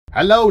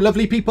Hello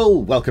lovely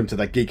people, welcome to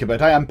the Geek.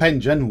 I am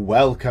Penj and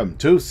welcome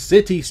to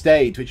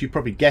Citystate, which you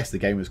probably guessed the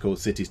game was called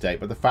Citystate,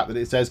 but the fact that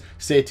it says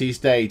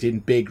Citystate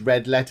in big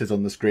red letters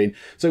on the screen.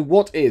 So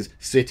what is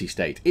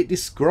Citystate? It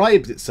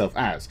describes itself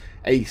as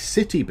a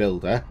city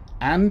builder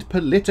and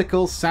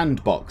political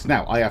sandbox.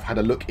 Now, I have had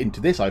a look into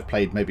this. I've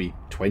played maybe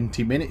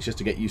 20 minutes just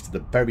to get used to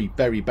the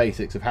very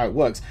basics of how it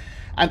works,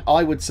 and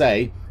I would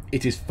say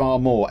it is far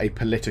more a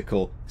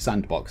political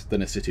sandbox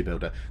than a city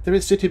builder. There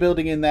is city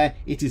building in there.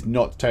 It is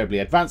not terribly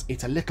advanced.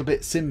 It's a little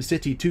bit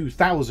SimCity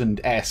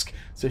 2000-esque.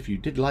 So if you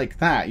did like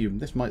that,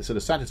 this might sort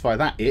of satisfy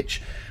that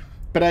itch.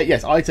 But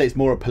yes, I'd say it's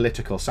more a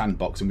political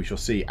sandbox, and we shall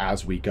see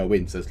as we go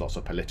in. So there's lots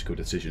of political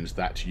decisions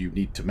that you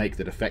need to make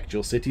that affect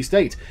your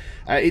city-state.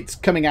 It's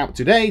coming out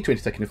today,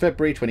 22nd of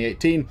February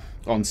 2018.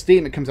 On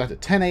Steam, it comes out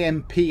at 10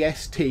 AM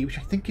PST, which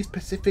I think is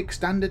Pacific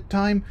Standard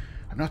Time.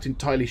 I'm not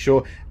entirely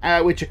sure,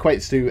 which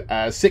equates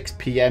to 6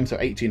 PM, so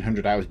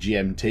 1800 hours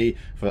GMT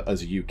for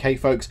us UK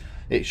folks.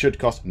 It should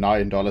cost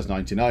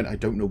 $9.99. I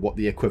don't know what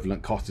the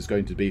equivalent cost is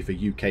going to be for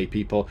UK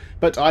people,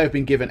 but I have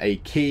been given a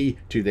key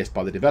to this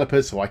by the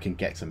developers so I can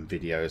get some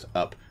videos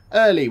up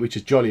early, which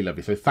is jolly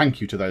lovely. So thank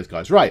you to those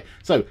guys. Right,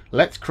 so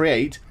let's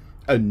create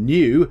a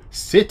new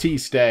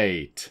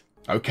city-state.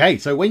 Okay,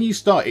 so when you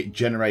start, it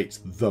generates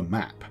the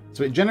map.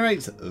 So it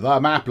generates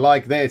the map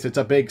like this. It's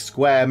a big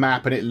square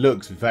map and it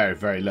looks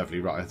very lovely.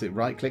 Right, is it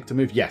right click to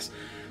move? Yes.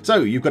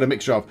 So you've got a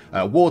mixture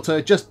of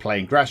water, just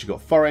plain grass, you've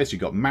got forests,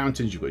 you've got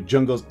mountains, you've got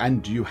jungles,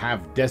 and you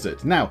have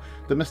desert. Now,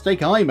 the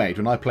mistake I made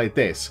when I played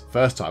this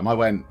first time, I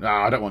went,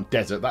 I don't want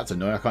desert, that's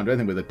annoying, I can't do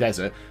anything with a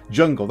desert.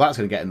 Jungle, that's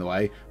going to get in the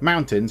way.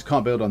 Mountains,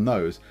 can't build on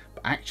those.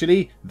 But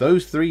actually,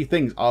 those three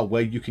things are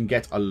where you can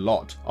get a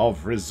lot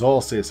of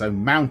resources. So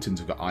mountains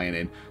have got iron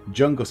in,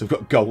 jungles have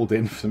got gold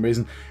in for some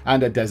reason,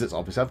 and deserts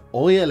obviously have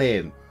oil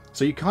in.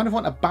 So you kind of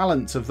want a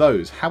balance of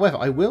those. However,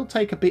 I will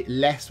take a bit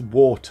less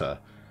water.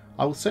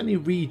 I will certainly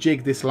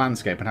rejig this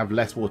landscape and have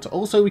less water.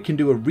 Also, we can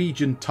do a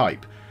region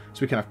type.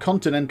 So we can have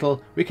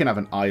continental, we can have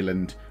an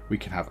island, we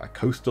can have a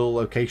coastal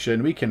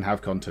location, we can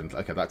have continental.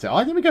 Okay, that's it.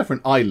 I think we go for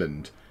an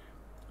island.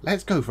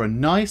 Let's go for a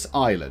nice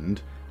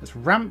island. Let's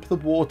ramp the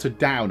water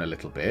down a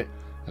little bit.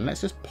 And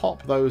let's just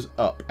pop those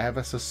up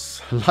ever so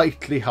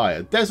slightly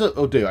higher. Desert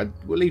will do.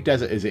 We'll leave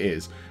desert as it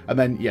is. And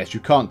then, yes, you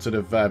can't sort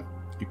of,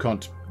 you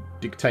can't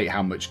dictate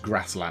how much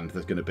grassland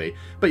there's going to be,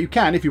 but you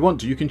can, if you want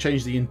to, you can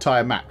change the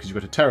entire map because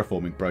you've got a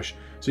terraforming brush,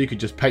 so you could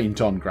just paint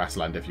on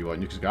grassland if you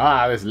want. You can just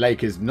go, this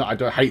lake is not, I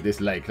don't hate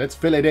this lake, let's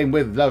fill it in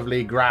with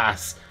lovely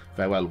grass,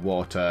 farewell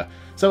water.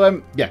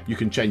 So yeah, you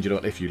can change it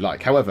all if you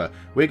like. However,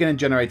 we're going to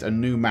generate a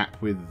new map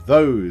with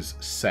those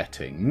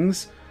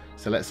settings,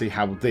 so let's see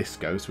how this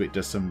goes. So it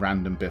does some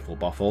random biffle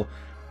boffle.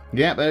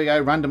 Yeah, there we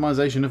go,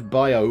 randomization of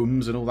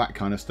biomes and all that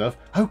kind of stuff.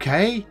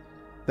 Okay,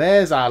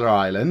 there's our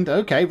island.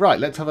 Okay, right,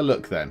 let's have a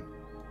look then.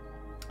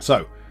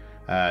 So,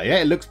 yeah,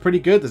 it looks pretty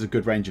good. There's a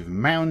good range of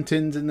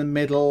mountains in the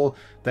middle.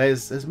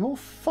 There's more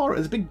forest.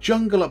 There's a big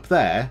jungle up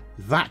there.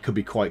 That could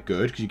be quite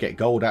good because you get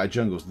gold out of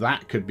jungles.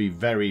 That could be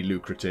very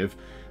lucrative.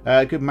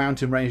 Good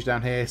mountain range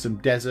down here. Some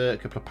desert. A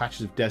couple of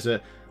patches of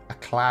desert. A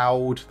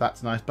cloud.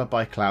 That's nice.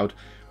 Bye-bye cloud.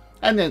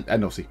 And then,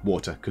 and obviously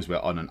water because we're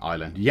on an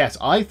island. Yes,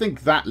 I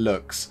think that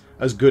looks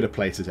as good a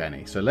place as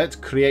any. So let's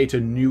create a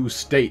new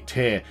state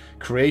here.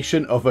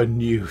 Creation of a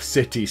new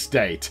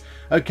city-state.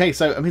 Okay,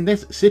 so, I mean,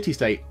 this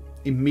city-state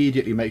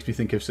immediately makes me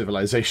think of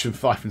Civilization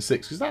 5 and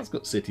 6 because that's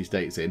got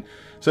city-states in.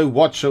 So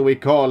what shall we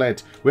call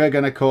it? We're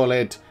going to call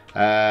it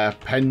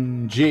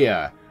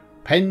Pangea.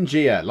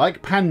 Pangea,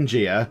 like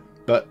Pangea,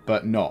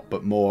 but not,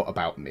 but more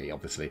about me,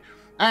 obviously.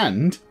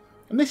 And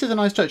this is a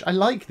nice touch. I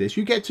like this.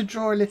 You get to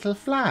draw a little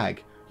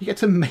flag. You get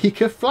to make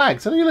a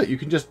flag. So look, you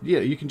can just, you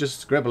know, you can just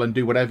scribble and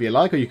do whatever you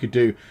like, or you could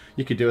do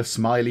a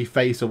smiley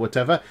face or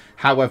whatever.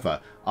 However,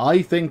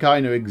 I think I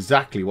know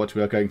exactly what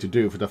we are going to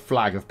do for the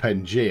flag of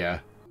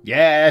Pangea.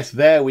 Yes,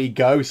 there we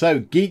go. So,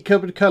 geek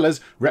covered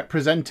colours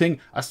representing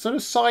a sort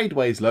of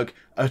sideways look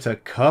at a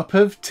cup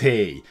of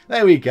tea.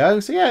 There we go.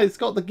 So, yeah, it's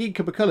got the geek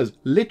covered colours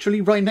literally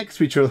right next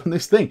to each other on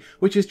this thing,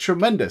 which is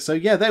tremendous. So,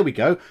 yeah, there we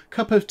go.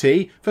 Cup of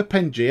tea for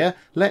Pangea.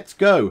 Let's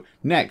go.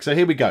 Next. So,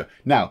 here we go.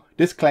 Now,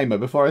 disclaimer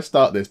before I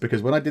start this,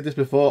 because when I did this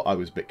before, I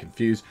was a bit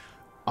confused.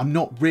 I'm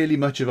not really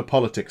much of a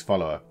politics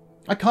follower.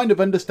 I kind of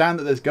understand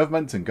that there's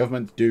governments and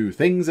governments do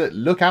things that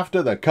look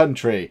after the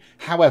country.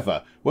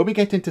 However, when we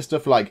get into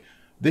stuff like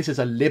this is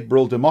a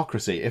liberal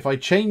democracy, if I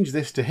change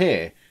this to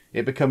here,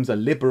 it becomes a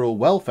liberal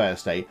welfare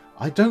state.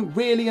 I don't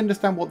really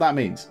understand what that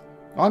means.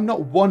 I'm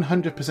not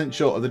 100%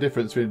 sure of the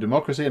difference between a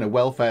democracy and a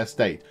welfare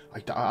state.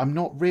 I'm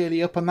not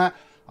really up on that.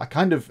 I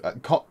kind of,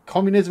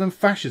 communism and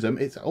fascism,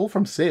 it's all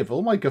from Civ.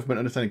 All my government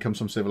understanding comes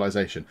from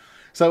civilization.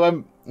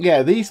 So,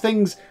 yeah, these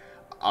things,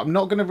 I'm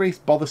not going to really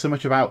bother so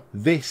much about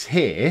this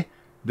here.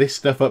 This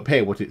stuff up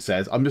here, what it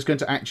says. I'm just going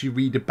to actually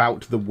read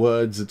about the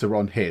words that are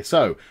on here.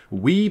 So,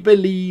 we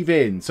believe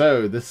in,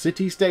 so the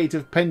city-state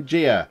of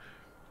Pangea,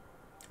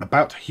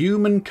 about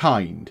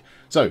humankind.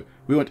 So,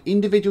 we want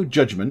individual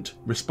judgment,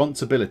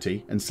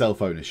 responsibility and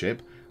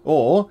self-ownership,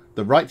 or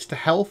the rights to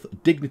health,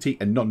 dignity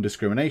and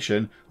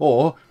non-discrimination,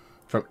 or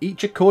From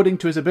each according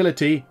to his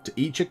ability to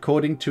each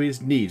according to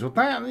his needs. Well,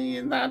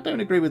 I don't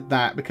agree with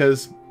that,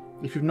 because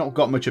if you've not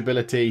got much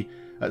ability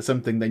at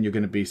something, then you're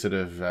going to be sort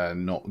of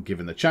not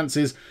given the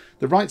chances.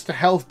 The rights to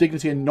health,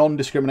 dignity and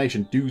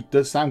non-discrimination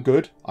does sound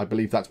good. I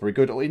believe that's very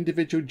good. Or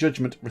individual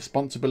judgment,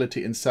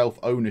 responsibility and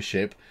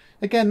self-ownership.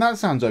 Again, that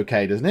sounds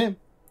okay, doesn't it?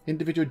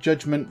 Individual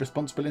judgment,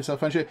 responsibility and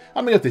self-ownership.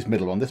 I mean, this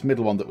middle one. This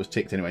middle one that was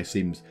ticked anyway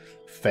seems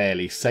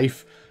fairly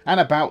safe. And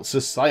about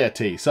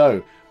society.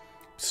 So,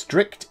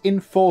 strict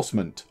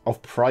enforcement of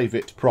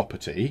private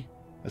property.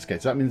 Okay,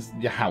 so that means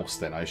your house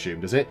then, I assume,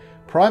 does it?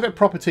 Private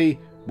property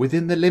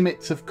within the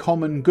limits of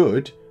common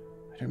good.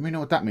 I don't really know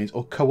what that means.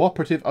 Or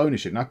cooperative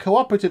ownership. Now,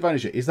 cooperative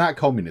ownership, is that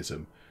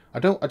communism? I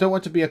don't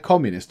want to be a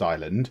communist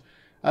island.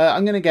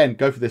 I'm going to, again,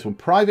 go for this one.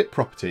 Private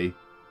property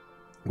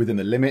within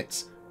the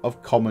limits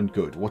of common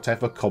good.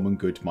 Whatever common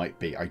good might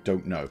be. I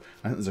don't know.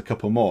 I think there's a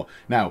couple more.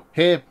 Now,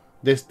 here,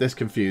 this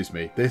confused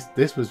me.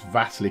 This was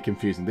vastly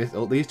confusing.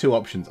 These two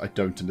options, I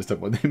don't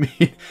understand what they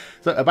mean.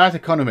 So, about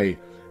economy.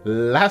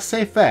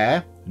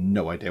 Laissez-faire,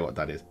 no idea what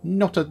that is.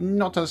 Not a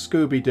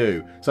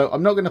Scooby-Doo. So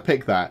I'm not going to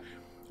pick that.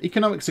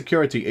 Economic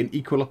security and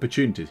equal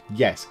opportunities.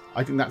 Yes,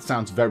 I think that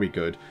sounds very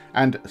good.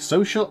 And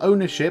social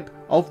ownership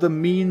of the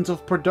means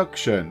of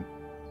production.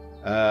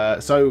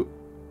 So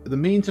the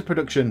means of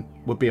production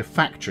would be a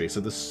factory. So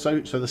the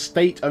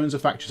state owns a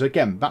factory. So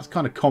again, that's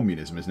kind of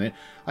communism, isn't it?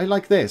 I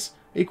like this.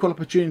 Equal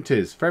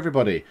opportunities for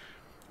everybody.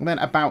 And then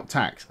about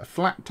tax. A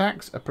flat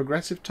tax, a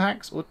progressive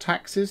tax, or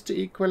taxes to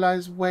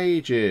equalise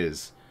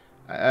wages.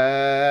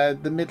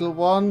 The middle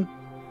one,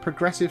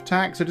 progressive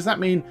tax. So does that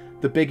mean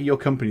the bigger your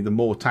company, the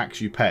more tax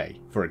you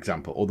pay, for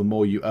example, or the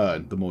more you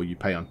earn, the more you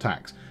pay on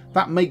tax?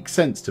 That makes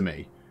sense to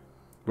me.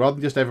 Rather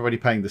than just everybody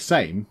paying the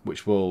same,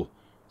 which will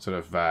sort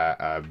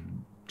of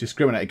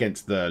discriminate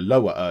against the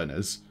lower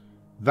earners,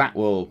 that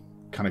will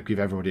kind of give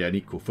everybody an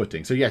equal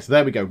footing. So yes,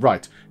 there we go.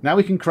 Right, now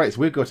we can create,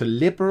 so we've got a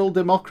liberal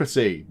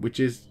democracy, which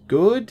is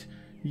good.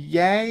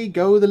 Yay,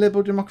 go the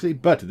liberal democracy.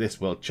 But this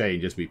will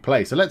change as we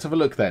play. So let's have a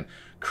look then.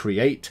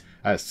 Create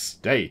a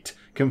state.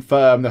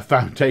 Confirm the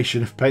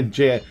foundation of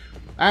Pangaea.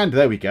 And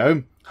there we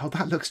go. Oh,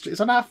 that looks...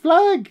 It's on our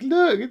flag.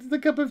 Look, it's the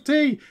cup of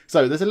tea.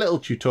 So there's a little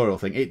tutorial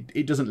thing.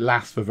 It doesn't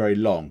last for very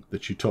long, the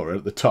tutorial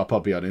at the top, I'll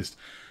be honest.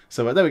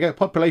 So there we go.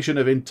 Population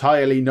of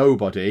entirely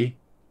nobody.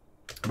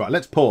 Right,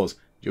 let's pause.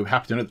 You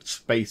have to know that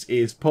space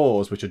is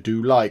pause, which I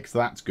do like, so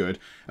that's good.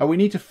 And we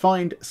need to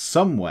find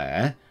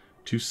somewhere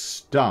to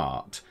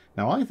start.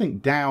 Now, I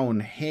think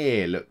down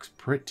here looks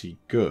pretty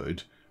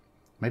good.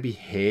 Maybe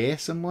here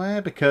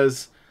somewhere,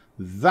 because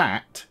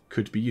that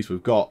could be useful.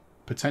 We've got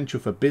potential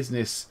for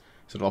business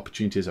sort of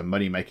opportunities and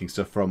money-making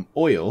stuff from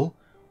oil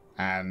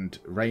and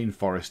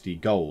rainforesty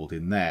gold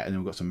in there. And then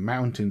we've got some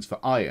mountains for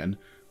iron,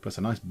 plus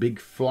a nice big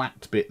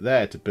flat bit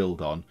there to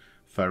build on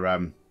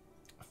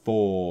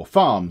for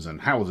farms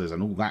and houses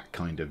and all that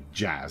kind of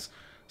jazz.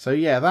 So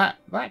yeah,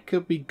 that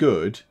could be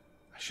good.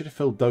 I should have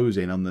filled those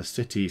in on the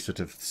city sort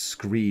of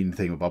screen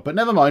thingamabob, but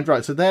never mind.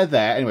 Right, so they're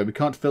there. Anyway, we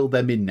can't fill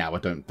them in now, I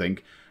don't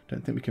think.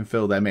 Don't think we can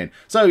fill them in.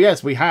 So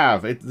yes, we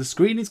have. The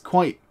screen is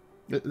quite...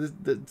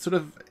 sort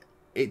of...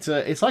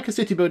 It's like a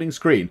city building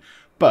screen,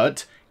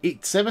 but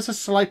it's ever so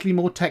slightly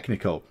more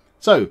technical.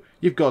 So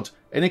you've got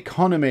an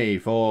economy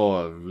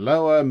for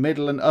lower,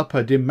 middle and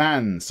upper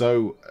demand.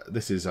 So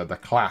this is the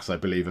class, I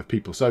believe, of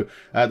people. So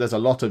there's a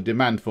lot of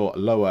demand for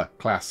lower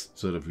class,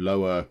 sort of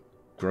lower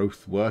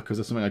growth workers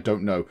or something. I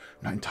don't know.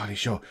 I'm not entirely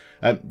sure.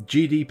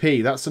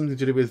 GDP, that's something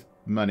to do with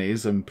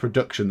monies and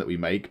production that we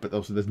make, but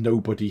also there's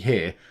nobody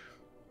here.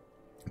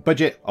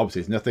 Budget,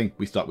 obviously, is nothing.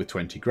 We start with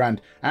 20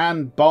 grand.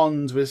 And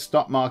bonds with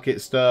stock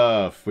market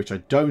stuff, which I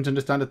don't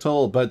understand at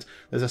all. But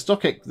there's a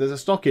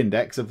stock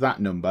index of that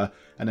number,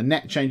 and a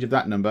net change of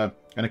that number,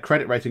 and a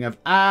credit rating of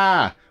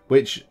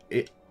which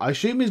I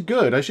assume is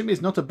good. I assume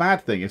it's not a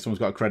bad thing if someone's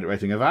got a credit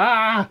rating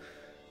of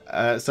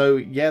so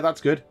yeah,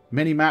 that's good.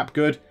 Mini map,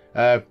 good.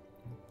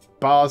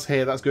 Bars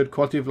here, that's good.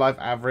 Quality of life,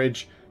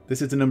 average.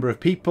 This is the number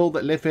of people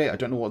that live here. I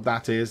don't know what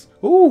that is.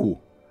 Ooh.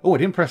 Oh, I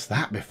didn't press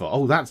that before.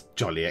 Oh, that's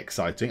jolly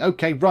exciting.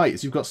 Okay, right.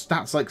 So you've got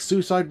stats like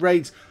suicide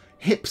rates,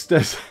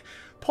 hipsters,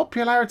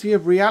 popularity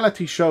of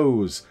reality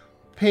shows,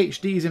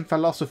 PhDs in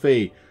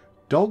philosophy,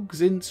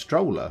 dogs in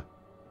stroller.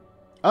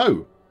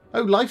 Oh,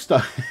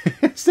 lifestyle.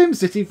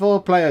 SimCity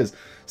 4 players,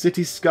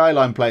 City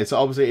Skyline players. So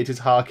obviously it is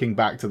harking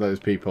back to those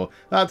people.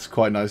 That's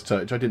quite a nice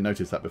touch. I didn't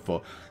notice that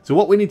before. So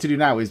what we need to do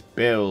now is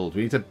build.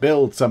 We need to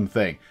build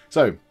something.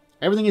 So...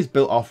 everything is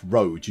built off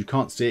roads. You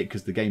can't see it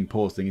because the game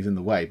pause thing is in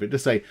the way. But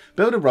just say,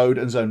 build a road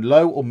and zone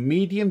low or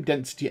medium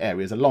density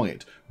areas along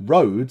it.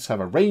 Roads have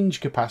a range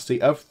capacity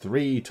of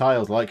 3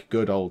 tiles like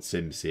good old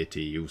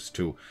SimCity used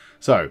to.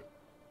 So,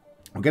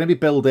 we're going to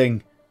be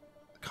building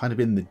kind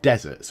of in the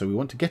desert. So we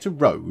want to get a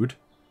road.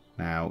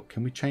 Now,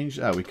 can we change?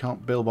 Oh, we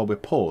can't build while we're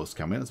paused,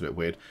 can we? That's a bit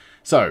weird.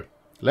 So,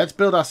 let's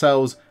build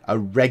ourselves a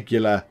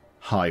regular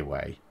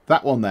highway.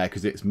 That one there,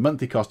 because it's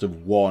monthly cost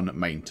of 1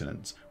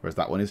 maintenance, whereas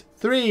that one is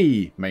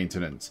 3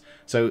 maintenance.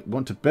 So we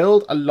want to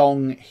build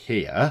along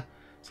here.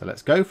 So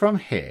let's go from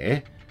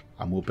here,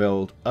 and we'll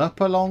build up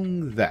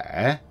along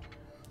there.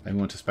 Then we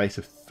want a space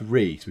of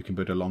 3, so we can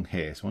build along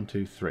here. So 1,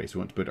 2, 3. So we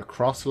want to build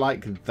across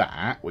like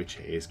that, which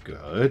is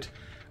good.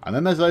 And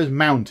then there's those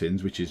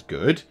mountains, which is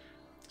good.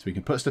 So we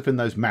can put stuff in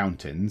those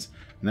mountains.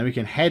 And then we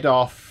can head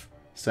off,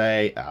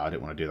 say... Oh, I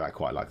didn't want to do that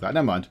quite like that.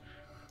 Never mind.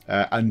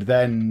 And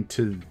then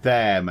to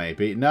there,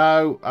 maybe.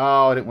 No.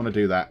 Oh, I didn't want to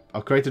do that.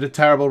 I've created a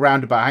terrible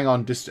roundabout. Hang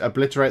on. Just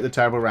obliterate the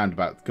terrible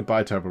roundabout.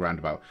 Goodbye, terrible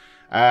roundabout.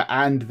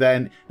 And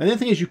then the other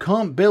thing is you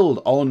can't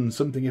build on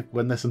something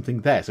when there's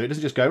something there. So it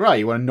doesn't just go, right,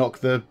 you want to knock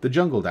the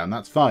jungle down.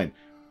 That's fine.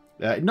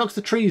 It knocks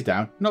the trees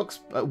down, knocks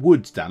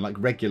woods down like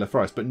regular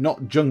forest, but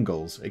not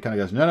jungles. It kind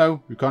of goes,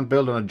 no, you can't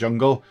build on a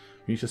jungle.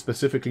 You need to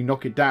specifically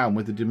knock it down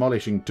with the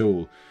demolishing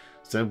tool.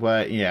 So,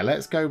 yeah,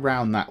 let's go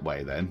round that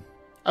way then.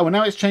 Oh, and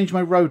now it's changed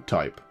my road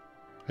type.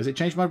 Has it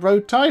changed my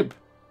road type?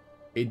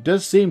 It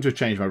does seem to have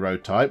changed my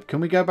road type.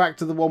 Can we go back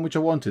to the one which I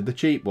wanted? The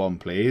cheap one,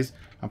 please.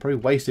 I'm probably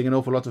wasting an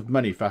awful lot of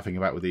money faffing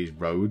about with these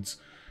roads.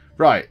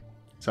 Right.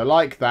 So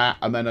like that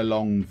and then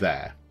along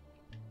there.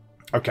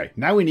 Okay.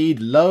 Now we need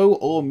low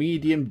or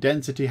medium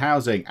density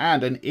housing.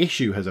 And an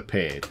issue has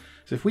appeared.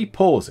 So if we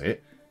pause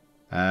it.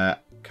 Can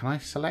I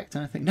select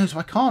anything? No, so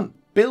I can't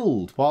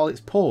build while it's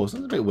paused.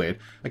 That's a bit weird.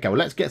 Okay, well,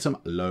 let's get some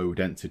low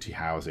density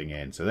housing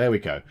in. So there we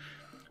go.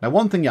 Now,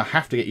 one thing you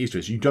have to get used to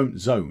is you don't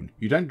zone.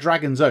 You don't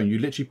drag and zone. You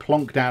literally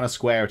plonk down a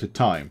square at a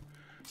time.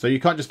 So you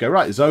can't just go,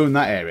 right, zone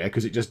that area,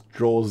 because it just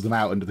draws them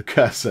out under the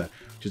cursor,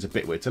 which is a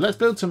bit weird. So let's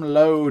build some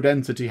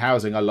low-density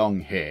housing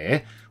along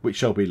here, which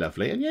shall be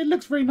lovely. And yeah, it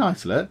looks very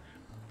nice, look.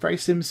 Very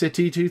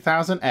SimCity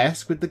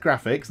 2000-esque with the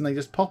graphics, and they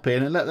just pop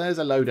in, and look, there's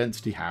a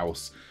low-density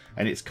house.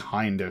 And it's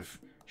kind of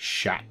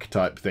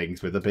shack-type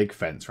things with a big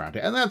fence around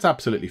it, and that's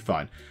absolutely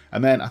fine.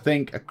 And then I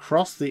think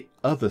across the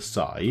other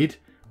side...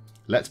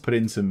 Let's put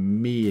in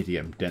some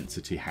medium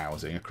density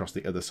housing across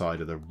the other side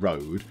of the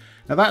road.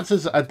 Now that's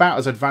about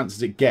as advanced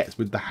as it gets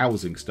with the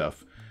housing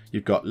stuff.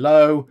 You've got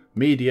low,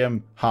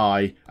 medium,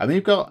 high, and then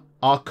you've got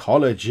our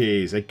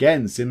colleges.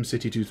 Again,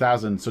 SimCity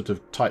 2000 sort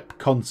of type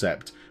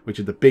concept, which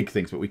are the big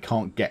things, but we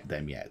can't get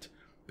them yet.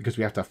 Because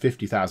we have to have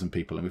 50,000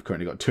 people and we've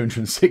currently got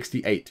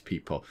 268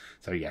 people.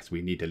 So yes,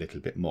 we need a little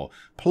bit more.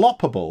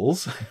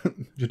 Ploppables,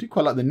 which I do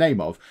quite like the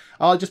name of,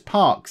 are just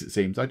parks, it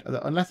seems.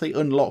 Unless they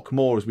unlock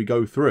more as we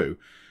go through.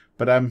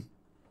 But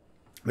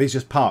these are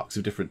just parks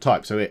of different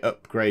types, so it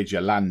upgrades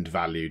your land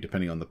value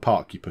depending on the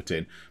park you put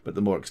in. But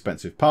the more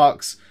expensive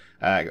parks,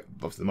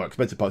 obviously the more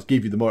expensive parks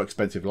give you the more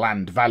expensive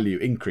land value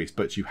increase,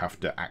 but you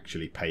have to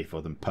actually pay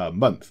for them per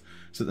month.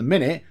 So at the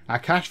minute, our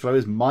cash flow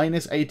is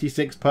minus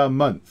 86 per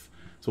month.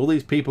 So all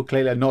these people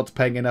clearly are not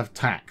paying enough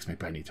tax.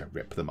 Maybe I need to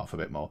rip them off a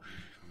bit more.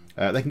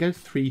 They can go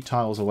 3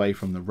 tiles away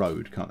from the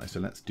road, can't they? So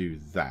let's do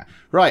that.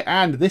 Right,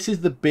 and this is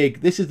the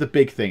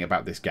big thing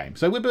about this game.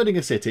 So we're building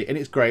a city, and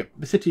it's great.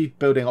 The city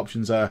building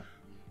options are,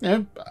 you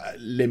know,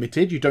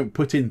 limited. You don't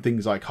put in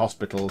things like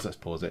hospitals. Let's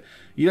pause it.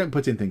 You don't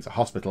put in things like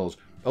hospitals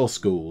or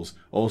schools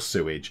or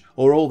sewage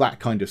or all that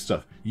kind of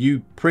stuff.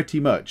 You pretty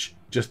much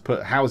just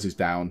put houses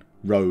down,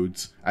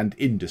 roads and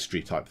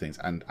industry type things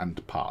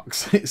and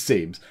parks, it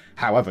seems.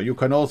 However, you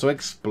can also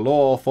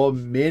explore for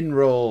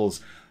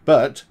minerals.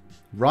 But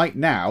right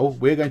now,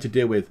 we're going to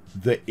deal with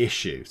the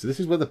issue. So this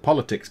is where the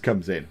politics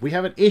comes in. We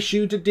have an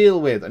issue to deal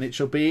with, and it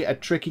shall be a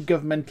tricky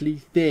governmentally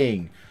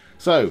thing.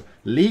 So,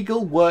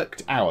 legal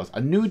worked hours.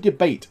 A new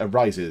debate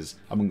arises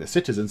among the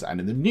citizens and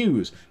in the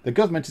news. The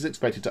government is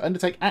expected to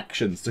undertake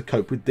actions to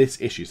cope with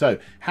this issue. So,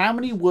 how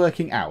many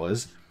working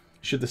hours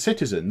should the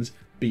citizens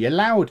be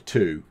allowed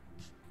to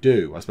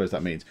do? I suppose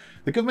that means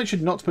the government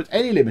should not put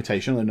any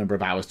limitation on the number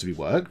of hours to be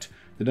worked.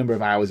 The number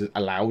of hours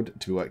allowed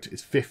to be worked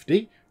is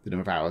 50. The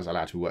number of hours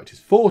allowed to be worked is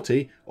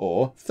 40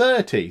 or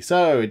 30.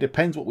 So it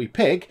depends what we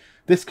pick.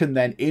 This can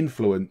then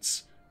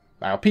influence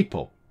our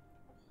people.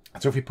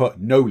 So if we put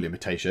no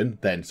limitation,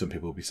 then some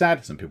people will be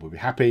sad, some people will be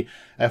happy.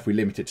 If we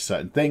limit it to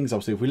certain things,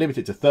 obviously if we limit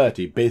it to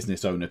 30,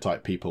 business owner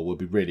type people will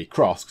be really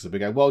cross because they'll be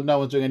going, well, no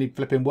one's doing any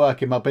flipping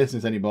work in my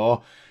business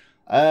anymore.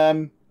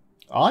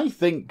 I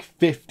think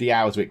 50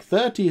 hours a week.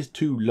 30 is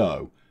too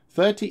low.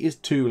 30 is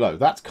too low.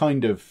 That's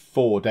kind of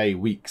 4-day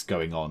weeks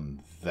going on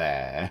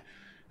there.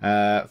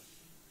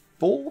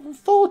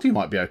 40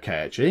 might be okay,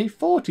 actually.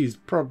 40 is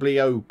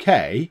probably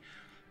okay.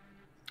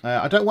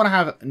 I don't want to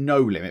have no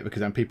limit because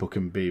then people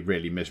can be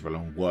really miserable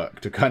and work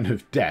to kind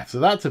of death. So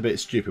that's a bit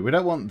stupid. We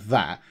don't want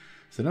that.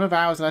 So the number of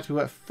hours allowed to be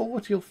worked,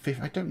 40 or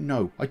 50? I don't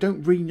know. I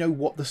don't really know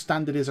what the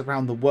standard is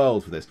around the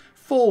world for this.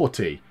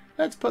 40.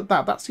 Let's put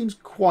that. That seems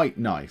quite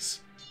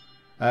nice.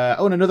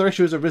 Oh, and another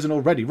issue has arisen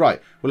already.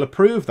 Right, we'll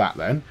approve that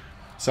then.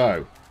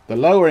 So, the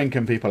lower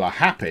income people are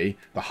happy.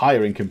 The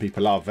higher income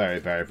people are very,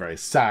 very, very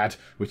sad,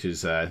 which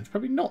is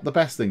probably not the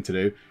best thing to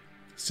do.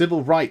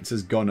 Civil rights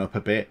has gone up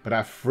a bit, but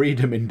our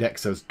freedom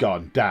index has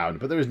gone down.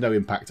 But there is no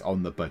impact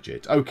on the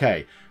budget.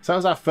 Okay, so that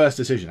was our first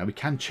decision. Now we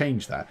can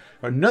change that.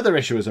 Another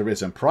issue has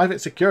arisen.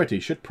 Private security.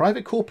 Should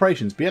private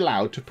corporations be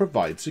allowed to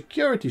provide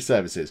security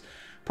services?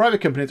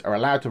 Private companies are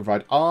allowed to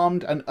provide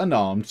armed and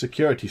unarmed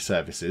security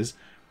services.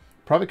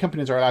 Private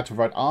companies are allowed to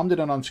provide armed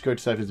and unarmed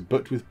security services,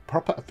 but with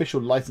proper official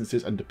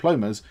licenses and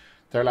diplomas.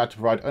 They're allowed to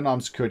provide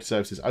unarmed security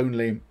services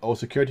only, or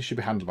security should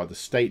be handled by the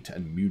state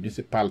and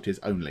municipalities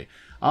only.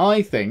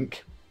 I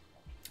think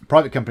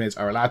private companies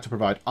are allowed to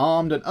provide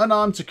armed and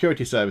unarmed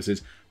security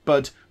services,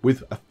 but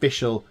with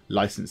official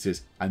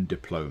licenses and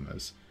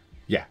diplomas.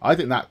 Yeah, I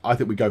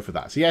think we go for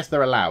that. So yes,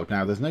 they're allowed.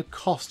 Now, there's no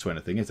cost to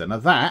anything, is there? Now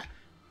that,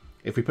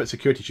 if we put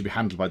security should be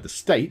handled by the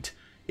state,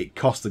 it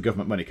costs the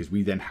government money because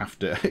we then have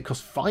to... It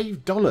costs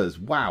 $5.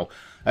 Wow.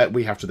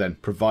 We have to then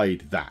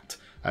provide that.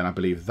 And I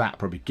believe that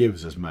probably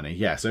gives us money.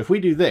 Yeah, so if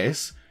we do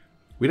this,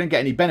 we don't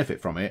get any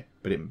benefit from it,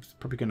 but it's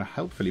probably going to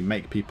hopefully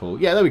make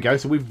people... Yeah, there we go.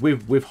 So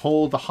we've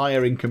hauled the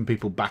higher income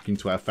people back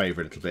into our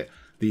favour a little bit.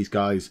 These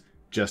guys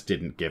just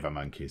didn't give a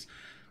monkeys.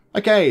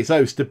 Okay,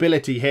 so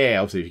stability here.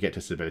 Obviously, if you get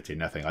to stability,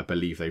 nothing. I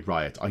believe they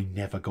riot. I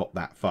never got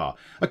that far.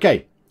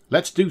 Okay,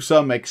 let's do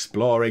some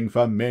exploring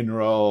for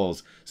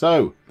minerals.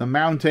 So, the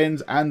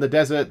mountains and the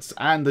deserts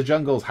and the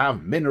jungles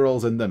have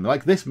minerals in them.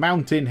 Like this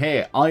mountain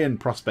here, iron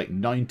prospect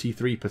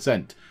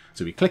 93%.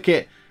 So we click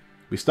it,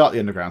 we start the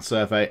underground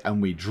survey,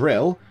 and we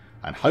drill,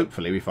 and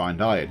hopefully we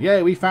find iron.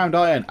 Yeah, we found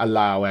iron.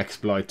 Allow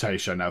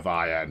exploitation of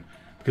iron,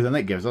 because then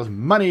it gives us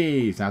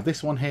monies. Now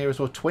this one here is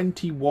a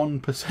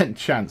 21%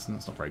 chance, and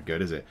that's not very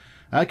good, is it?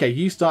 Okay,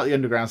 you start the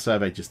underground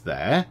survey just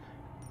there.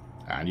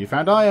 And you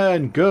found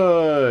iron.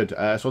 Good.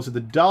 So also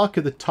the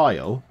darker the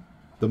tile,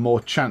 the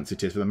more chance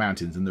it is for the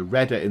mountains, and the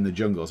redder in the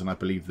jungles, and I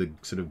believe the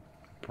sort of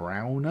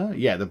browner?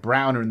 Yeah, the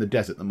browner in the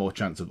desert, the more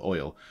chance of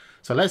oil.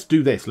 So let's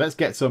do this. Let's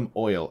get some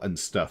oil and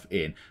stuff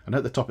in. And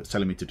at the top it's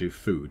telling me to do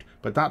food,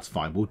 but that's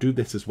fine. We'll do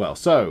this as well.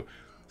 So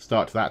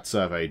start that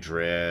survey,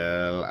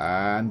 drill,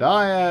 and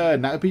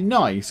iron. That would be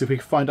nice if we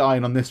could find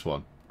iron on this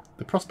one.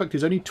 The prospect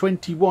is only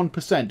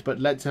 21%, but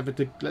let's give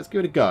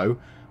it a go.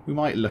 We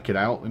might look it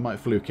out. We might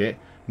fluke it.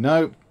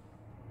 No.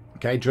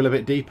 Okay, drill a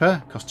bit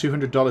deeper. Costs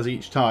 $200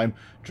 each time.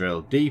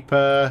 Drill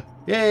deeper.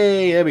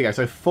 Yay! There we go.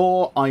 So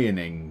 4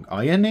 ironing.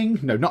 Ironing?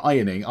 No, not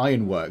ironing.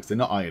 Ironworks. They're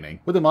not ironing.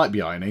 Well, they might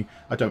be ironing.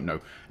 I don't know.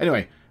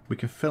 Anyway, we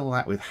can fill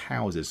that with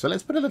houses. So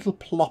let's put a little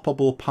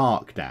ploppable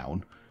park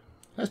down.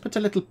 Let's put a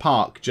little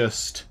park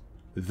just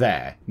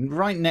there.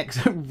 Right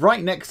next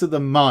to the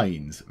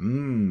mines.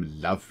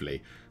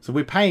 Lovely. So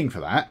we're paying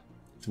for that.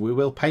 So we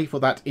will pay for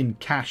that in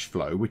cash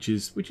flow, which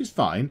is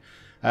fine.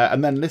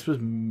 And then this was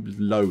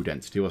low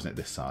density, wasn't it,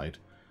 this side?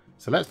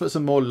 So let's put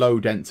some more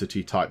low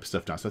density type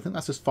stuff down. So I think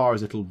that's as far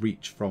as it'll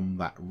reach from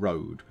that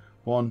road.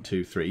 1,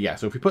 2, 3. Yeah,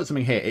 so if we put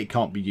something here, it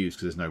can't be used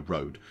because there's no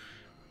road.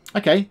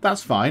 Okay,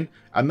 that's fine.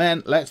 And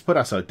then let's put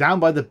ourselves down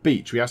by the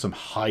beach. We have some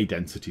high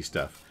density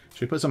stuff.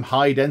 Should we put some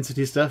high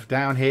density stuff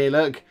down here?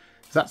 Look,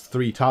 so that's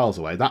 3 tiles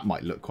away. That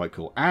might look quite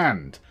cool.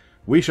 And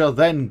we shall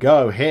then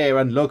go here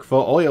and look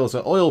for oil.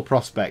 So oil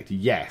prospect,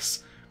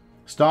 yes.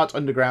 Start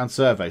underground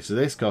survey. So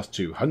this costs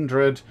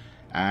 200.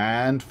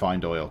 And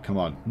find oil. Come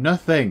on.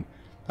 Nothing.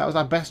 That was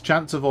our best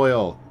chance of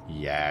oil.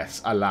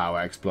 Yes. Allow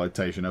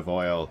exploitation of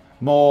oil.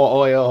 More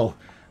oil.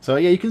 So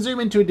yeah, you can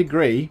zoom in to a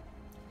degree.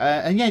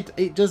 And yeah,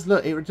 it does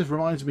look. It just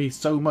reminds me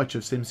so much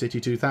of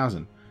SimCity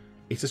 2000.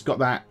 It's just got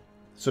that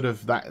sort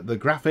of the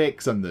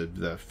graphics and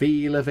the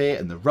feel of it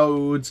and the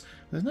roads.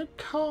 There's no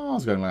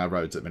cars going along our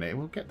roads at the minute.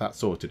 We'll get that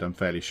sorted, I'm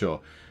fairly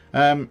sure.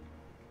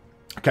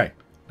 Okay.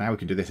 Now we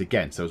can do this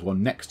again. So there's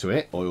one next to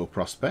it. Oil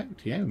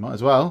prospect. Yeah, we might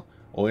as well.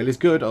 Oil is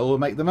good. Oil will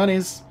make the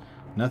monies.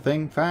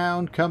 Nothing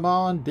found. Come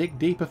on. Dig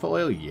deeper for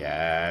oil.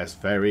 Yes.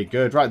 Very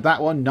good. Right. That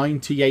one.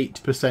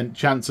 98%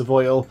 chance of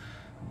oil.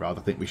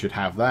 Rather think we should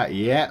have that.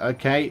 Yeah.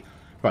 Okay.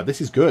 Right. This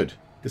is good.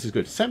 This is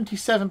good.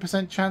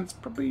 77% chance.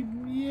 Probably.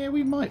 Yeah,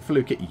 we might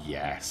fluke it.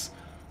 Yes.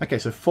 Okay.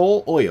 So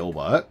 4 oil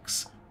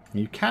works.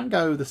 You can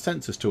go the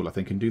census tool, I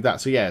think, and do that.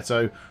 So yeah,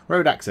 so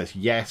road access,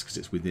 yes, because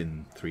it's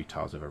within 3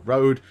 tiles of a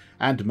road,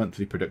 and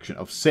monthly production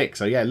of 6.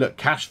 So yeah, look,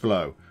 cash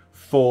flow,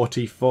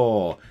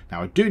 44.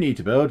 Now I do need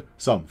to build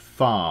some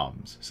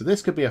farms. So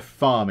this could be a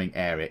farming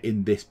area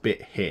in this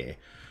bit here.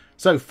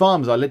 So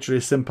farms are literally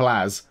as simple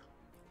as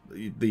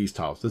these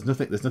tiles. There's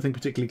nothing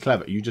particularly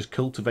clever. You just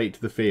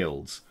cultivate the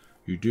fields.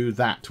 You do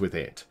that with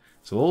it.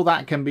 So all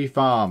that can be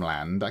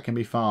farmland. That can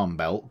be farm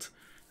belt.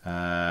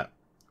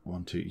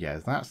 1, 2, yeah,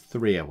 that's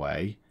 3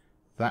 away.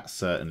 That's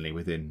certainly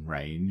within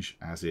range,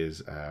 as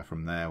is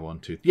from there. 1,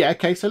 2, yeah,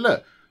 okay, so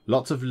look,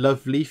 lots of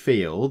lovely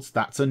fields.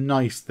 That's a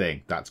nice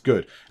thing. That's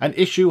good. An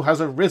issue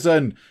has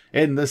arisen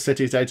in the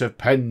city-state of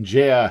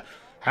Pangaea.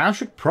 How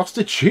should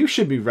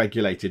prostitution be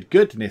regulated?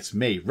 Goodness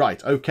me.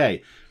 Right,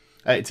 okay.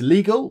 It's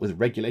legal with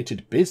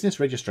regulated business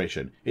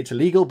registration. It's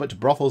illegal, but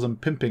brothels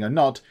and pimping are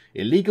not.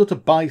 Illegal to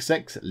buy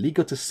sex,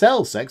 legal to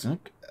sell sex.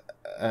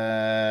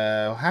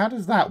 How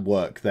does that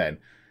work then?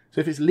 So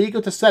if it's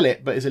legal to sell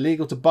it, but it's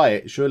illegal to buy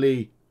it,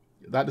 surely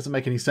that doesn't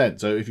make any sense.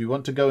 So if you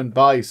want to go and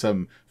buy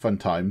some fun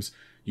times,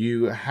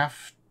 you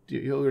have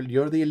you're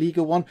the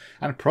illegal one,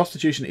 and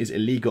prostitution is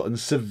illegal and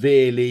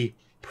severely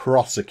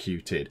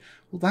prosecuted.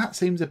 Well, that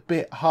seems a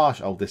bit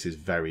harsh. Oh, this is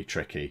very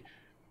tricky.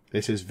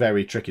 This is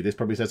very tricky. This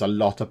probably says a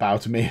lot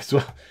about me as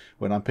well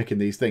when I'm picking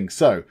these things.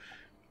 So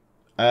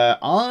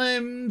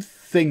I'm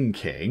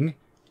thinking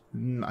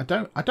I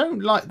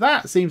don't like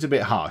that. Seems a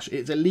bit harsh.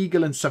 It's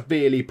illegal and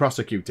severely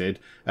prosecuted.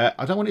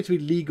 I don't want it to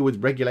be legal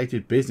with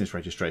regulated business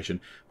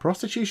registration.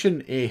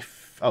 Prostitution,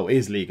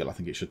 is legal, I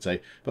think it should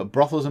say. But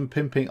brothels and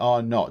pimping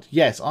are not.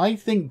 Yes, I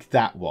think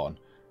that one.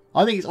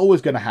 I think it's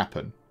always going to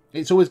happen.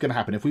 It's always going to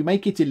happen. If we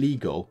make it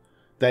illegal,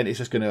 then it's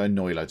just going to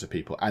annoy loads of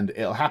people. And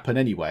it'll happen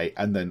anyway.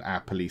 And then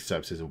our police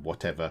services or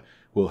whatever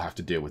will have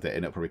to deal with it.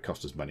 And it'll probably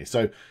cost us money.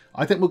 So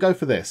I think we'll go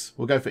for this.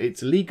 We'll go for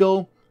it's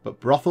illegal, but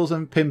brothels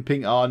and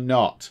pimping are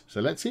not.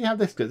 So let's see how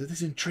this goes. This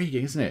is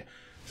intriguing, isn't it?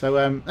 So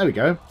there we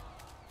go.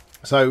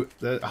 So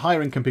the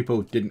higher income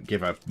people didn't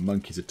give a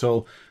monkeys at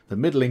all. The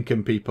middle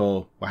income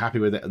people were happy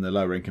with it and the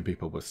lower income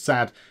people were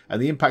sad.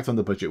 And the impact on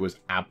the budget was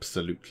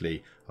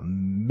absolutely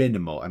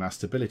minimal. And our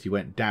stability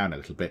went down a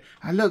little bit.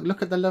 And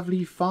look at the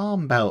lovely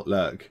farm belt,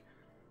 look.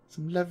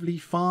 Some lovely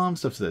farm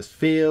stuff. So there's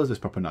fields, there's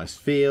proper nice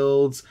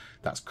fields.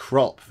 That's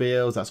crop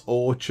fields, that's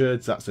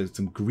orchards, that's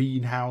some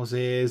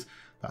greenhouses.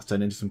 That's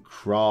turned into some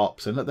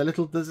crops. And look,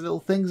 there's little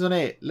things on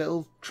it.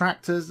 Little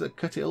tractors that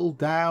cut it all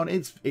down.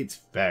 It's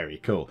very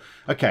cool.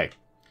 Okay.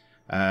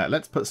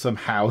 Let's put some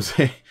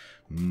housing.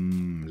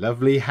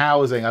 Lovely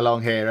housing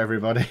along here,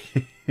 everybody.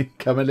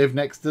 Come and live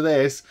next to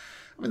this.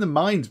 I mean, the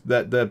mountains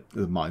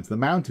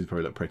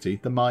probably look pretty.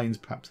 The mines,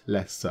 perhaps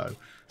less so.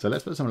 So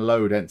let's put some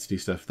low density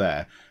stuff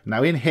there.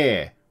 Now in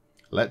here,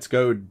 let's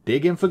go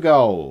digging for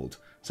gold.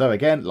 So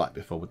again, like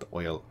before with the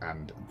oil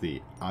and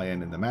the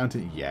iron in the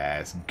mountain,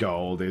 yes,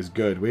 gold is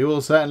good. We will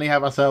certainly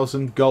have ourselves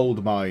some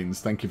gold mines.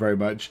 Thank you very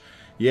much.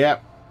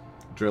 Yep.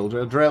 Drill,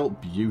 drill, drill.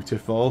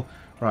 Beautiful.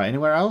 Right,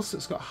 anywhere else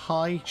it's got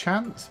high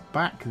chance?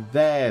 Back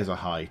there's a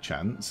high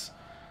chance.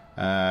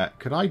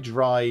 Could I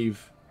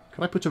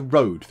put a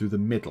road through the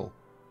middle?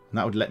 And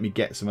that would let me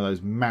get some of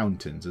those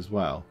mountains as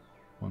well.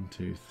 1,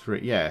 2,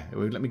 3. Yeah, it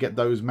would let me get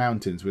those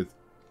mountains with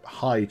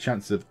high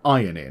chance of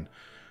iron in.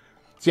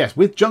 So yes,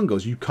 with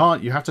jungles, you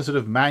have to sort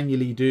of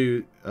manually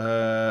do,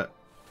 yeah,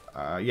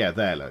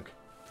 there, look.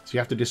 So you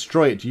have to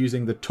destroy it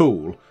using the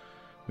tool,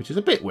 which is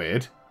a bit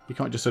weird. You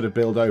can't just sort of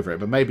build over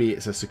it, but maybe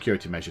it's a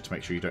security measure to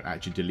make sure you don't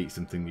actually delete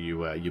something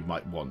you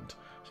might want.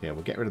 So yeah,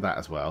 we'll get rid of that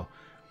as well.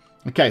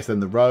 Okay, so then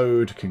the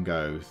road can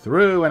go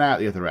through and out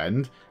the other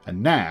end,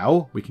 and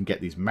now we can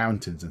get these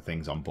mountains and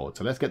things on board.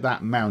 So let's get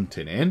that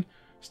mountain in.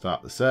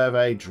 Start the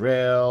survey,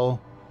 drill.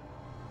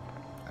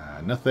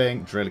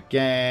 Nothing. Drill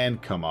again.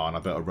 Come on, I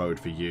built a road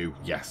for you.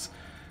 Yes.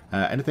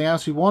 Anything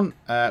else you want?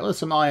 Well,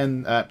 some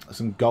iron,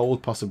 some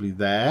gold possibly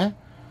there.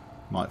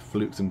 Might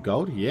fluke some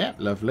gold. Yeah,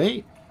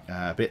 lovely.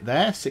 A bit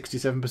there.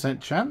 67%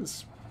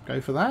 chance.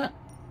 Go for that.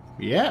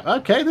 Yeah.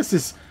 Okay. This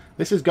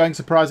is going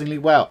surprisingly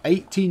well.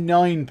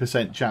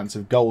 89% chance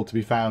of gold to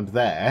be found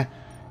there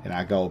in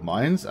our gold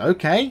mines.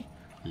 Okay.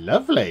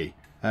 Lovely.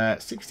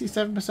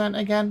 67%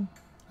 again.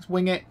 Let's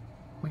wing it.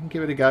 We can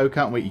give it a go,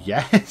 can't we?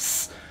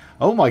 Yes.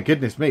 Oh my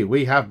goodness me,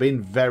 we have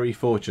been very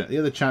fortunate. The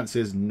other chance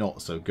is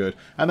not so good.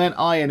 And then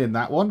iron in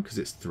that one, because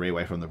it's 3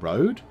 away from the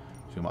road.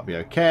 So it might be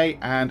okay.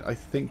 And I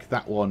think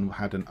that one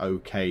had an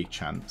okay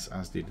chance,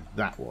 as did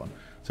that one.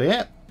 So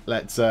yeah,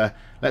 let's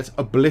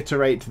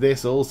obliterate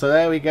this all. So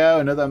there we go,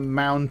 another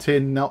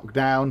mountain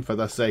knockdown for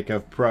the sake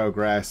of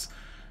progress.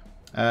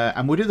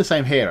 And we'll do the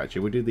same here,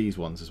 actually. We'll do these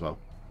ones as well.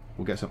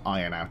 We'll get some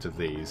iron out of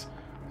these.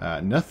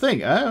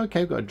 Nothing. Oh, okay,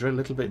 we've got to drill a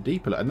little bit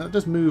deeper. And that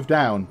does move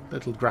down.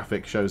 Little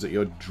graphic shows that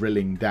you're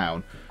drilling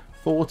down.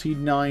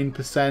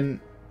 49%.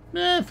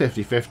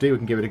 50-50. We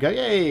can give it a go.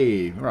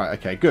 Yay! Right,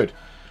 okay, good.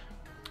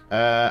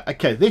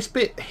 Okay, this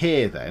bit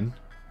here then.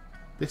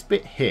 This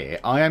bit here,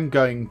 I am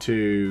going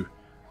to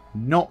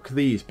knock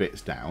these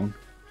bits down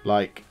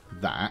like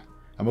that.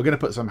 And we're going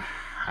to put some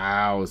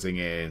housing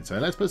in. So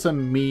let's put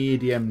some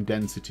medium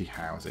density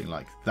housing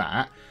like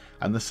that.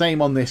 And the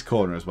same on this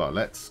corner as well.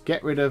 Let's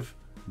get rid of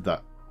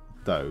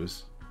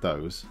those.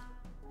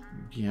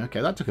 Yeah, okay,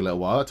 that took a little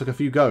while. That took a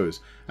few goes.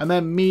 And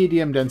then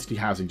medium density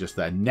housing just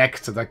there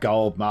next to the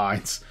gold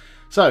mines.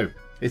 So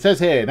it says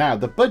here now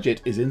the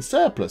budget is in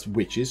surplus,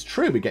 which is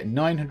true. We get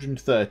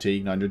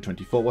 930,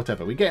 924,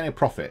 whatever. We're getting a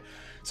profit.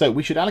 So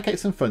we should allocate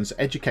some funds to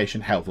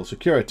education, health or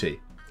security.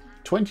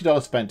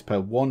 $20 spent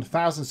per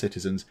 1,000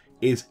 citizens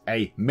is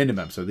a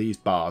minimum. So these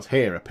bars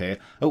here appear.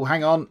 Oh,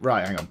 hang on.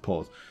 Right, hang on.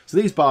 Pause. So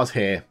these bars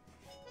here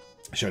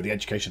show the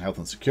education, health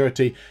and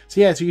security.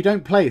 So yeah, so you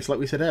don't place, like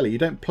we said earlier, you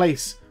don't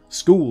place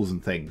schools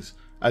and things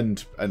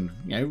and you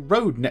know,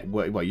 road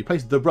network. Well, you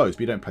place the roads,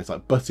 but you don't place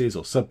like buses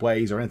or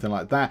subways or anything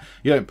like that.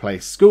 You don't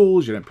place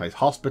schools, you don't place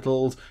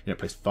hospitals, you don't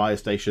place fire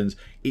stations.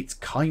 It's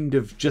kind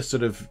of just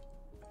sort of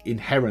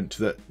inherent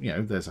that, you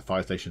know, there's a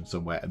fire station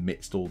somewhere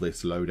amidst all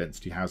this low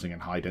density housing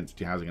and high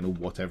density housing and all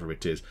whatever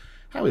it is.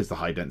 How is the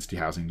high density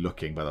housing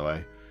looking, by the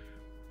way?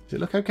 Does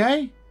it look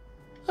okay?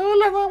 Oh,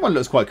 that one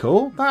looks quite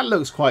cool. That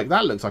looks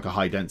like a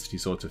high density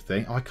sort of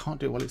thing. Oh, I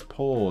can't do it while it's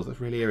paused. That's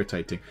really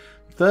irritating.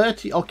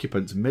 30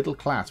 occupants, middle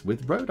class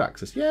with road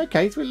access. Yeah,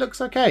 okay, so it looks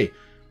okay.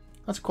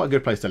 That's quite a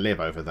good place to live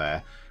over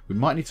there. We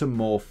might need some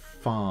more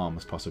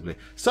farms, possibly.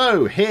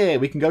 So, here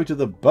we can go to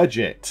the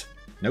budget.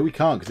 No, we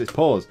can't because it's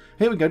paused.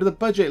 Here we go to the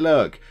budget,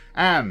 look.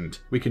 And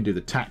we can do the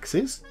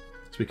taxes.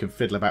 So we can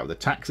fiddle about with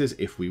the taxes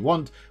if we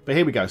want. But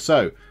here we go.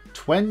 So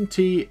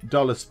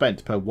 $20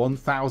 spent per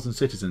 1,000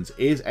 citizens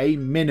is a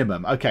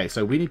minimum. Okay,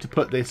 so we need to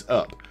put this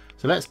up.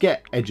 So let's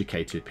get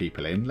educated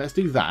people in. Let's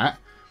do that.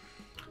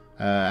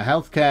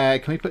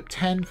 Healthcare, can we put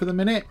 10 for the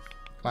minute?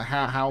 Like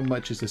how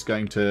much is this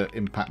going to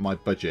impact my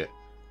budget?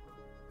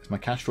 Is my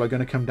cash flow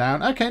going to come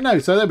down? Okay, no,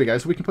 so there we go.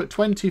 So we can put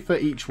 20 for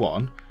each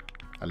one.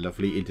 A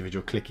lovely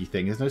individual clicky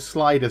thing. There's no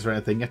sliders or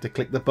anything. You have to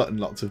click the button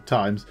lots of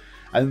times.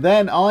 And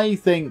then I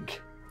think,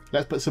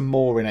 let's put some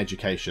more in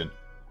education.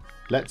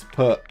 Let's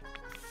put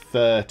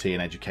 30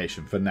 in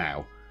education for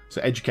now.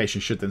 So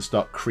education should then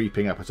start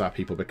creeping up as our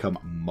people become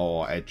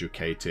more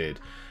educated.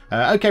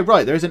 Okay,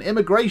 right, there is an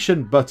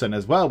immigration button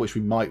as well, which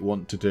we might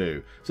want to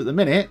do. So at the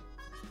minute,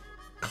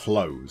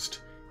 closed.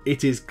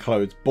 It is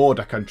closed.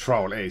 Border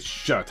control is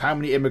shut. How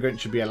many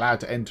immigrants should be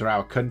allowed to enter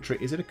our country?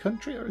 Is it a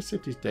country or a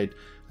city-state?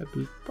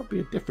 Probably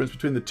a difference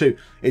between the two.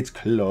 It's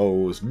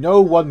closed.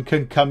 No one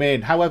can come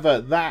in.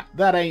 However,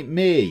 that ain't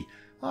me.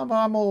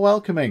 I'm all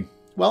welcoming.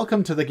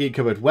 Welcome to the Geek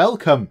Cupboard.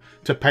 Welcome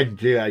to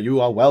Pangea.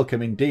 You are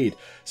welcome indeed.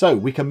 So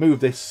we can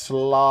move this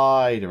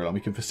slider along.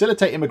 We can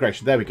facilitate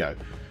immigration. There we go.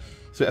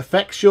 So it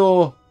affects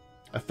your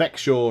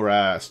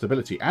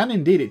stability, and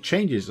indeed it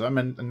changes.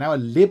 I'm now a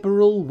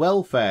liberal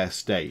welfare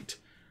state.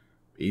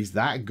 Is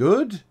that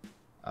good?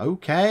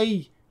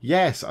 Okay.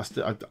 Yes,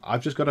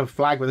 I've just got a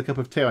flag with a cup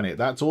of tea on it.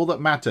 That's all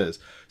that matters.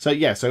 So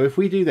yeah, so if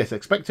we do this,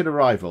 expected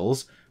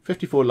arrivals,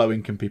 54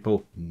 low-income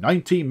people,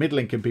 90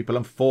 middle-income people,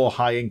 and 4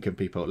 high-income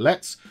people.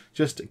 Let's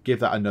just give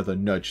that another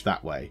nudge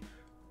that way.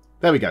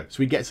 There we go. So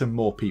we get some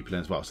more people in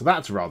as well. So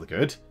that's rather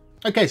good.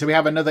 Okay, so we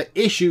have another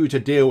issue to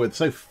deal with.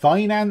 So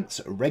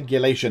finance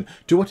regulation.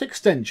 To what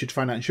extent should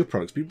financial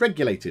products be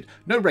regulated?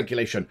 No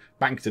regulation.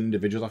 Banks and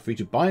individuals are free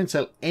to buy and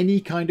sell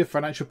any kind of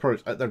financial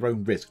products at their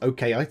own risk.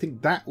 Okay, I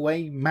think that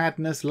way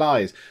madness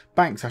lies.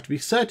 Banks have to be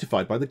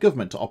certified by the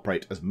government to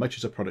operate as much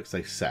as the products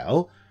they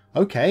sell.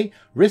 Okay,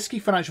 risky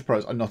financial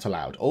products are not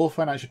allowed. All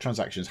financial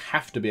transactions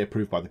have to be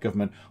approved by the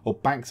government, or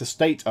banks are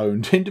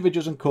state-owned.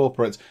 Individuals and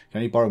corporates can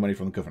only borrow money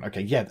from the government.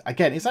 Okay, yeah,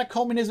 again, is that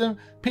communism?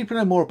 People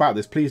know more about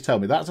this, please tell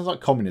me. That sounds like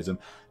communism.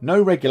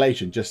 No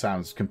regulation just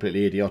sounds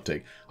completely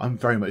idiotic. I'm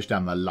very much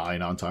down the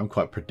line, aren't I? I'm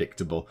quite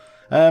predictable.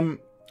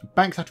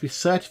 Banks have to be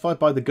certified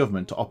by the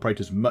government to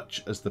operate as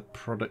much as the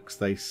products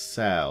they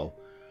sell.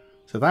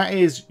 So that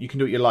is, you can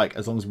do what you like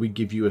as long as we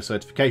give you a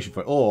certification for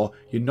it. Or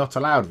you're not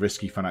allowed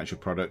risky financial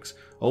products.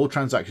 All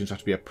transactions have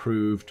to be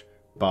approved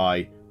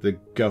by the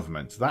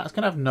government. So that's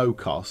going to have no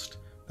cost.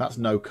 That's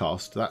no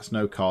cost. That's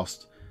no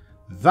cost.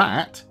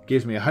 That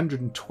gives me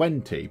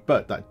 120,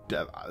 but that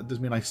does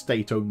mean I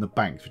state-own the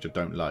banks, which I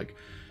don't like.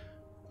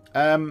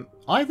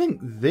 I think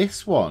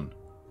this one,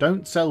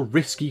 don't sell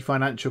risky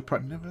financial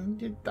products.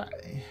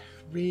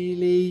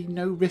 Really?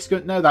 No risk?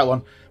 No, that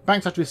one.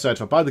 Banks have to be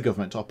certified by the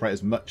government to operate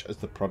as much as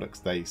the products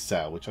they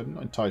sell, which I'm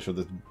not entirely sure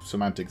the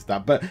semantics of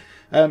that. But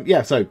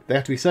yeah, so they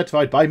have to be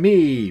certified by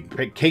me,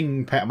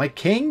 king. Am I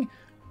king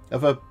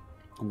of a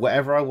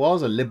whatever I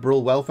was, a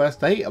liberal welfare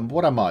state? And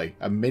what am I?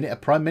 A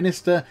prime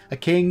minister? A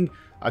king?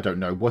 I don't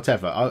know.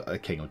 Whatever. A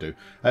king will do.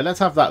 Let's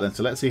have that then.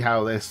 So let's see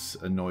how this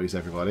annoys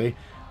everybody.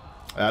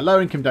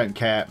 Lower income don't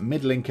care.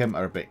 Middle income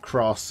are a bit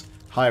cross.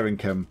 Higher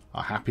income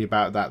are happy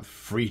about that.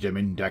 Freedom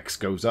index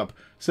goes up.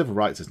 Civil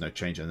rights, there's no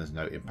change and there's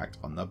no impact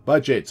on the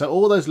budget. So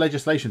all those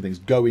legislation things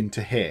go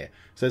into here.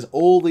 So there's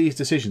all these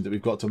decisions that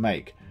we've got to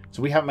make.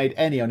 So we haven't made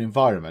any on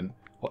environment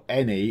or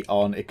any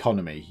on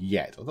economy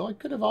yet. Although I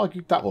could have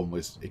argued that one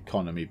was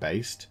economy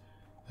based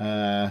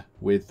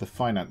with the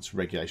finance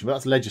regulation. But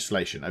that's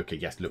legislation. Okay,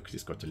 yes, look,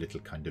 it's got a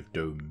little kind of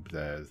dome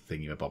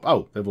thingy-mabob.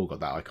 Oh, they've all got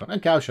that icon.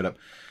 Okay, I'll shut up.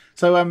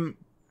 So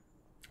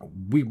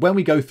when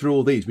we go through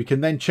all these, we can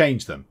then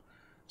change them.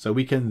 So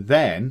we can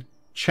then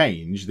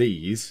change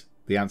these,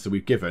 the answer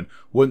we've given,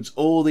 once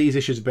all these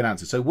issues have been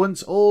answered. So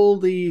once all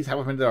these,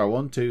 however many there are,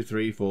 1, 2,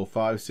 3, 4,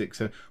 5, 6,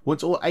 7,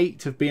 once all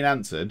 8 have been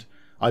answered,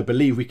 I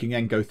believe we can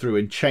then go through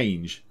and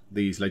change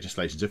these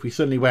legislations. If we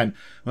suddenly went,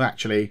 well,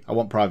 actually, I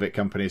want private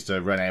companies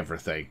to run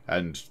everything,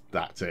 and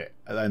that's it,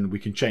 then we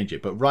can change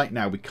it. But right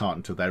now we can't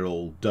until they're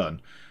all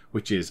done,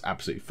 which is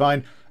absolutely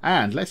fine.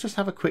 And let's just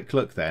have a quick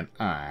look then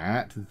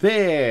at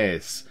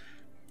this.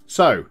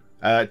 So,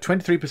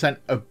 23%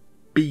 of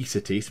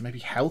obesity, so maybe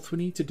health we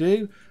need to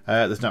do.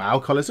 There's no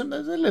alcoholism.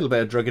 There's a little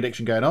bit of drug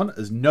addiction going on.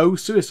 There's no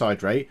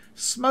suicide rate.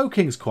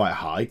 Smoking's quite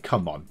high.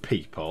 Come on,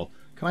 people.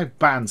 Can I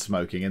ban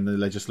smoking in the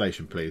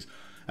legislation, please?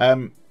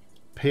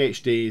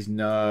 PhDs,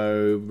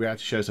 no.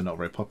 Reality shows are not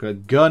very popular.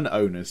 Gun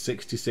owners,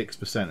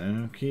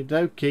 66%. Okie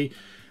dokie.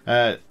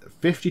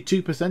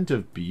 52%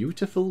 of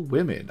beautiful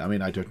women. I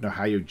mean, I don't know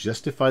how you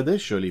justify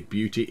this. Surely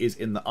beauty is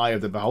in the eye of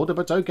the beholder,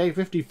 but okay,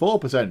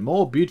 54%.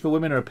 More beautiful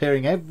women are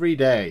appearing every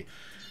day.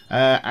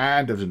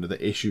 And there's another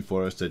issue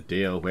for us to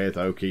deal with.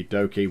 Okie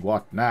dokie,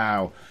 what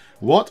now?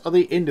 What are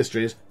the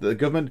industries that the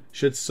government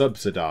should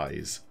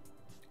subsidise?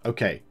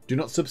 Okay, do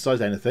not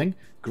subsidise anything.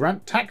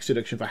 Grant tax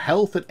deduction for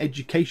health and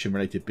education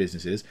related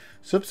businesses.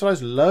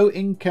 Subsidise low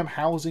income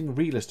housing,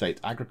 real estate,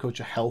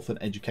 agriculture, health and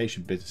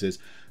education businesses.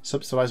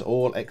 Subsidise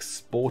all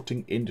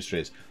exporting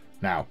industries.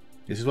 Now,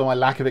 this is where my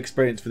lack of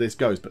experience for this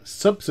goes, but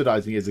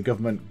subsidising is the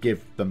government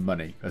give them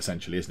money,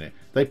 essentially, isn't it?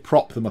 They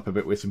prop them up a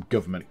bit with some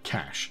government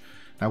cash.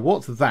 Now,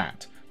 what's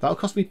that? That'll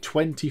cost me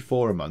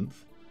 24 a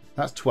month.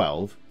 That's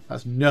 12.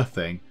 That's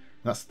nothing.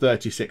 That's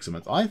 36 a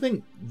month. I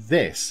think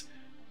this,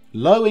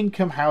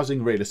 low-income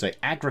housing, real estate,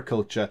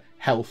 agriculture,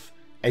 health,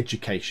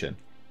 education.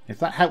 If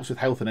that helps with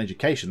health and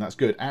education, that's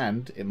good.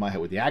 And it might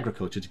help with the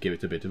agriculture to give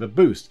it a bit of a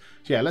boost.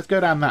 So yeah, let's go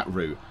down that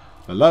route.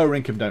 The lower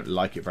income don't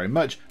like it very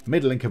much.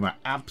 Middle income are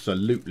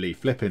absolutely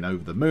flipping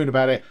over the moon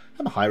about it.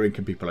 And the higher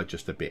income people are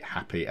just a bit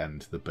happy,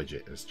 and the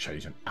budget has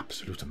changed an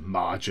absolute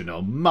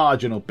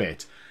marginal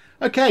bit.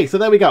 Okay, so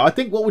there we go. I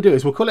think what we'll do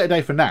is we'll call it a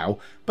day for now.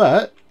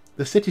 But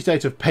the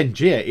city-state of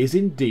Pangaea is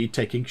indeed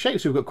taking shape.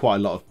 So we've got quite a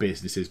lot of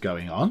businesses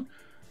going on.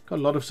 Got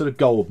a lot of sort of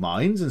gold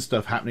mines and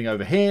stuff happening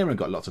over here. And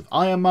got lots of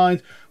iron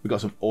mines. We've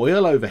got some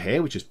oil over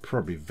here, which is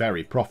probably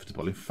very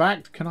profitable. In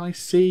fact, can I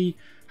see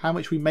how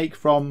much we make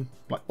from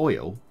like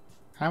oil?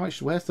 How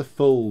much? Where's the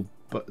full?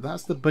 But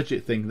that's the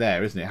budget thing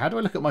there, isn't it? How do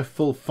I look at my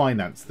full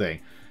finance thing?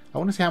 I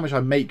want to see how much I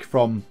make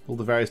from all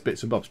the various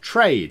bits and bobs.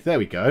 Trade. There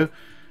we go.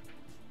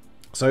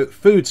 So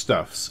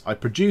foodstuffs. I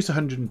produce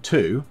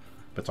 102,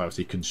 but I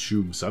obviously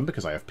consume some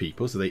because I have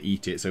people, so they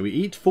eat it. So we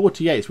eat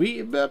 48. So we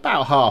eat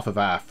about half of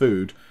our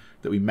food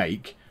that we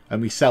make,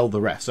 and we sell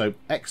the rest. So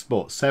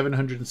export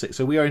 706.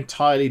 So we are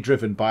entirely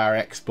driven by our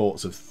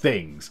exports of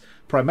things,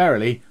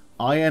 primarily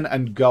iron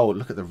and gold.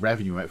 Look at the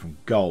revenue we make from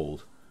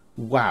gold.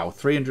 Wow,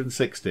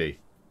 360.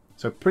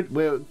 So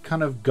we're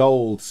kind of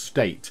gold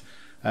state.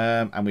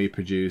 And we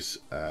produce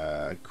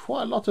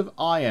quite a lot of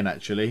iron,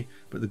 actually.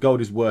 But the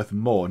gold is worth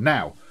more.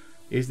 Now,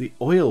 is the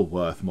oil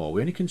worth more?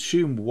 We only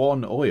consume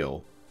one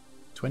oil.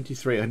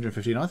 23 at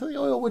 115. I thought the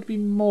oil would be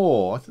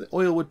more. I thought the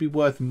oil would be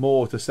worth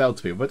more to sell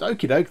to people. But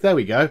okie doke, there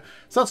we go.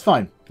 So that's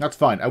fine. That's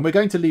fine. And we're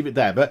going to leave it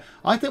there. But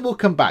I think we'll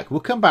come back. We'll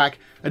come back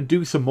and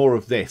do some more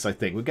of this, I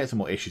think. We'll get some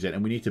more issues in.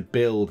 And we need to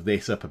build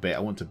this up a bit. I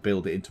want to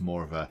build it into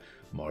more of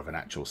an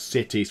actual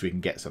city, so we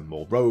can get some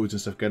more roads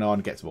and stuff going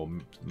on, get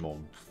some more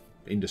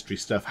industry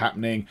stuff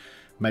happening,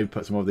 maybe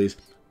put some more of these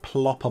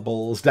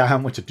ploppables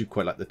down, which I do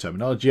quite like the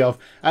terminology of,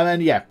 and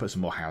then yeah, put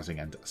some more housing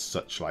and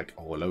such like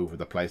all over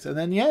the place, and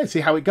then yeah,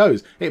 see how it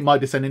goes. It might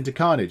descend into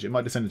carnage, it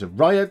might descend into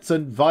riots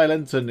and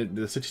violence, and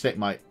the city-state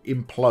might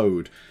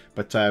implode.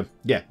 But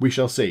yeah, we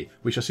shall see.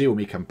 We shall see when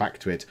we come back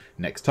to it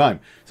next time.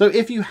 So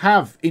if you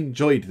have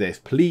enjoyed this,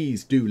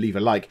 please do leave a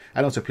like.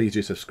 And also please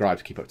do subscribe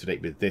to keep up to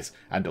date with this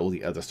and all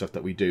the other stuff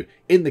that we do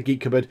in the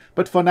Geek Cupboard.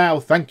 But for now,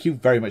 thank you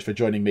very much for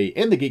joining me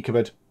in the Geek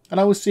Cupboard. And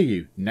I will see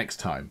you next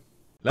time.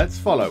 Let's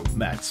follow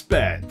Matt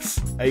Spence,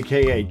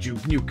 aka Duke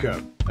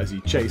Nukem, as he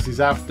chases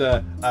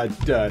after a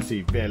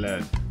dirty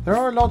villain. There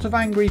are a lot of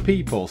angry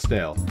people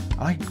still.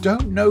 I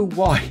don't know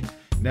why.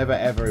 Never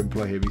ever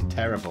employ him, he's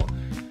terrible.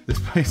 This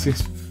place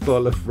is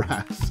full of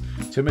rats.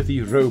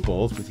 Timothy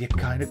Robles with your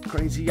kind of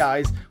crazy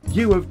eyes.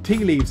 You have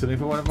tea leaves in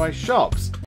for one of my shops.